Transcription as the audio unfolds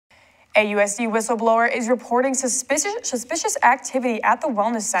A USD whistleblower is reporting suspicious activity at the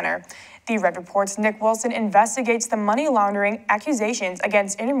Wellness Center. The Red Report's Nick Wilson investigates the money laundering accusations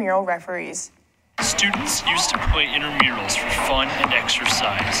against intramural referees. Students used to play intramurals for fun and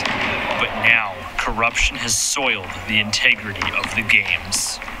exercise, but now corruption has soiled the integrity of the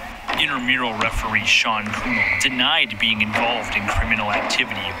games. Intramural referee Sean Kuhnel denied being involved in criminal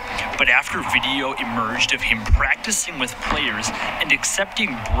activity, but after video emerged of him practicing with players and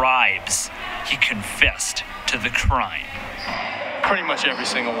accepting bribes, he confessed to the crime. Pretty much every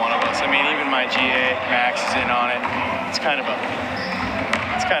single one of us. I mean, even my GA, Max, is in on it. It's kind of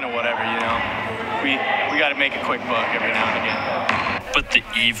whatever, you know. We got to make a quick buck every now and again. But the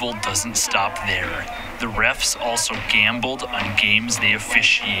evil doesn't stop there. The refs also gambled on games they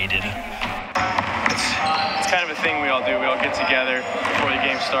officiated. It's kind of a thing we all do. We all get together before the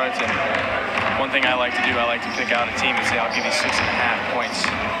game starts, and one thing I like to do, I like to pick out a team and say, I'll give you 6.5 points.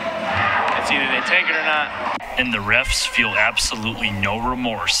 It's either they take it or not. And the refs feel absolutely no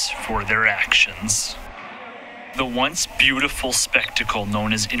remorse for their actions. The once beautiful spectacle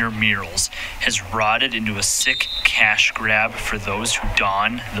known as intramurals has rotted into a sick cash grab for those who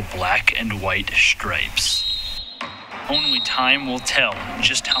don the black and white stripes. Only time will tell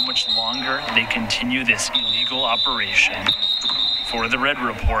just how much longer they continue this illegal operation. For the Red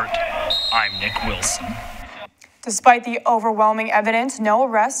Report, I'm Nick Wilson. Despite the overwhelming evidence, no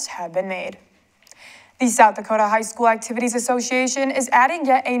arrests have been made. The South Dakota High School Activities Association is adding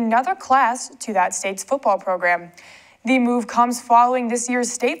yet another class to that state's football program. The move comes following this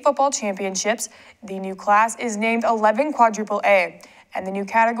year's state football championships. The new class is named 11 Quadruple A, and the new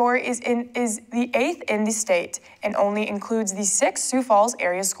category is the 8th in the state and only includes the 6 Sioux Falls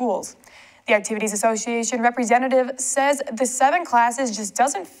area schools. The Activities Association representative says the 7 classes just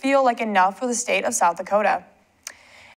doesn't feel like enough for the state of South Dakota.